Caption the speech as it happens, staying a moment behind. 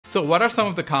So what are some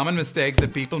of the common mistakes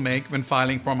that people make when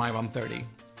filing Form I-130?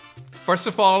 First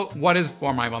of all, what is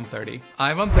Form I-130?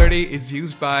 I-130 is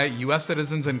used by US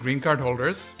citizens and green card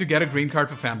holders to get a green card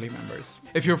for family members.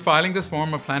 If you're filing this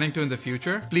form or planning to in the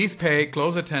future, please pay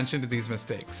close attention to these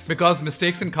mistakes because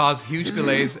mistakes can cause huge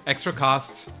delays, extra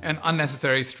costs, and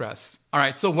unnecessary stress. All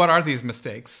right, so what are these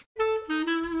mistakes?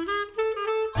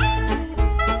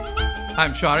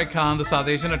 I'm Shariq, the South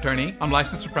Asian attorney. I'm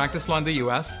licensed to practice law in the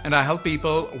US, and I help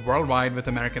people worldwide with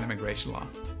American immigration law.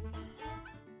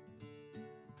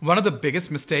 One of the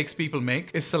biggest mistakes people make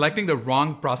is selecting the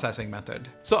wrong processing method.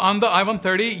 So on the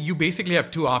I-130, you basically have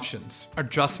two options.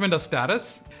 Adjustment of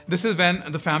status. This is when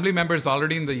the family member is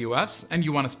already in the US and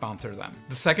you want to sponsor them.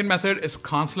 The second method is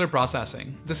consular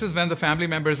processing. This is when the family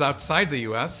member is outside the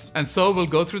US and so will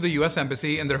go through the US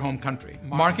embassy in their home country.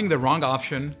 Marking the wrong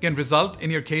option can result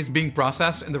in your case being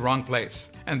processed in the wrong place,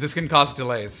 and this can cause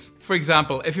delays. For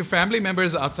example, if your family member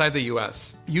is outside the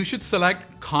US, you should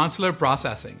select consular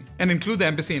processing and include the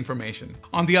embassy information.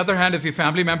 On the other hand, if your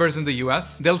family member is in the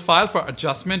US, they'll file for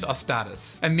adjustment of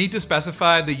status and need to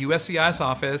specify the USCIS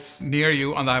office near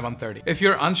you on the I-130. If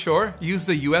you're unsure, use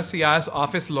the USCIS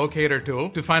office locator tool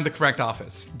to find the correct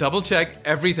office. Double check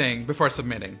everything before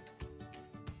submitting.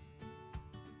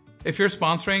 If you're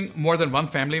sponsoring more than one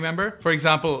family member, for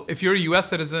example, if you're a US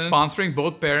citizen sponsoring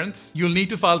both parents, you'll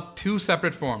need to file two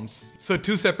separate forms. So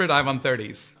two separate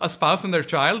I-130s. A spouse and their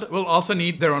child will also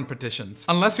need their own petitions,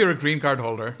 unless you're a green card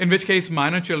holder, in which case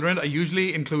minor children are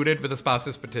usually included with a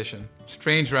spouse's petition.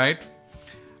 Strange, right?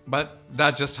 But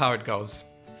that's just how it goes.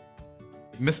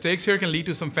 Mistakes here can lead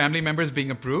to some family members being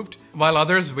approved, while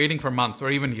others waiting for months or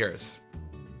even years.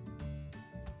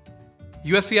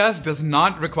 USCIS does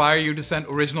not require you to send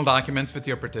original documents with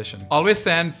your petition. Always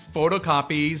send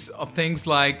photocopies of things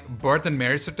like birth and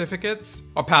marriage certificates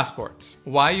or passports.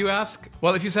 Why, you ask?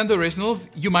 Well, if you send the originals,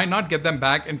 you might not get them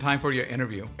back in time for your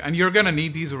interview, and you're gonna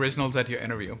need these originals at your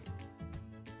interview.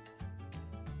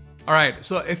 All right,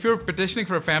 so if you're petitioning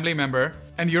for a family member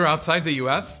and you're outside the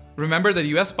US, remember that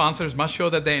US sponsors must show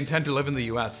that they intend to live in the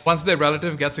US once their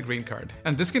relative gets a green card.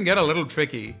 And this can get a little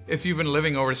tricky if you've been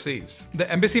living overseas. The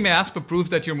embassy may ask for proof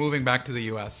that you're moving back to the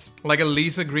US, like a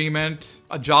lease agreement,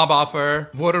 a job offer,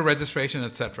 voter registration,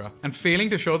 etc. And failing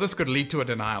to show this could lead to a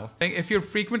denial. If you're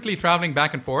frequently traveling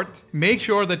back and forth, make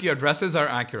sure that your addresses are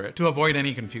accurate to avoid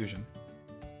any confusion.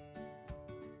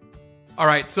 All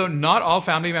right, so not all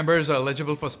family members are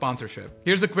eligible for sponsorship.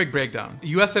 Here's a quick breakdown.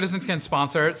 US citizens can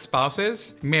sponsor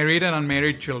spouses, married and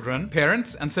unmarried children,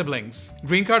 parents, and siblings.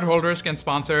 Green card holders can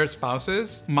sponsor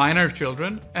spouses, minor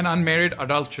children, and unmarried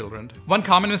adult children. One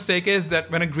common mistake is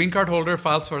that when a green card holder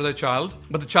files for their child,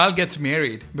 but the child gets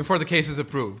married before the case is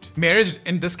approved. Marriage,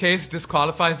 in this case,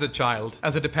 disqualifies the child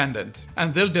as a dependent,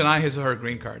 and they'll deny his or her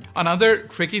green card. Another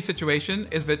tricky situation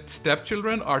is with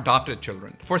stepchildren or adopted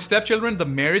children. For stepchildren, the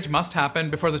marriage must happen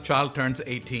before the child turns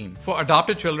 18. For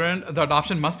adopted children, the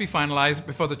adoption must be finalized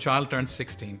before the child turns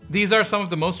 16. These are some of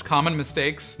the most common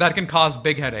mistakes that can cause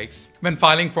big headaches when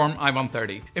filing Form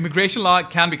I-130. Immigration law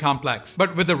can be complex,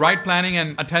 but with the right planning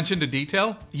and attention to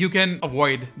detail, you can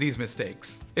avoid these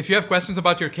mistakes. If you have questions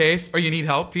about your case or you need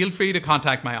help, feel free to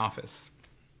contact my office.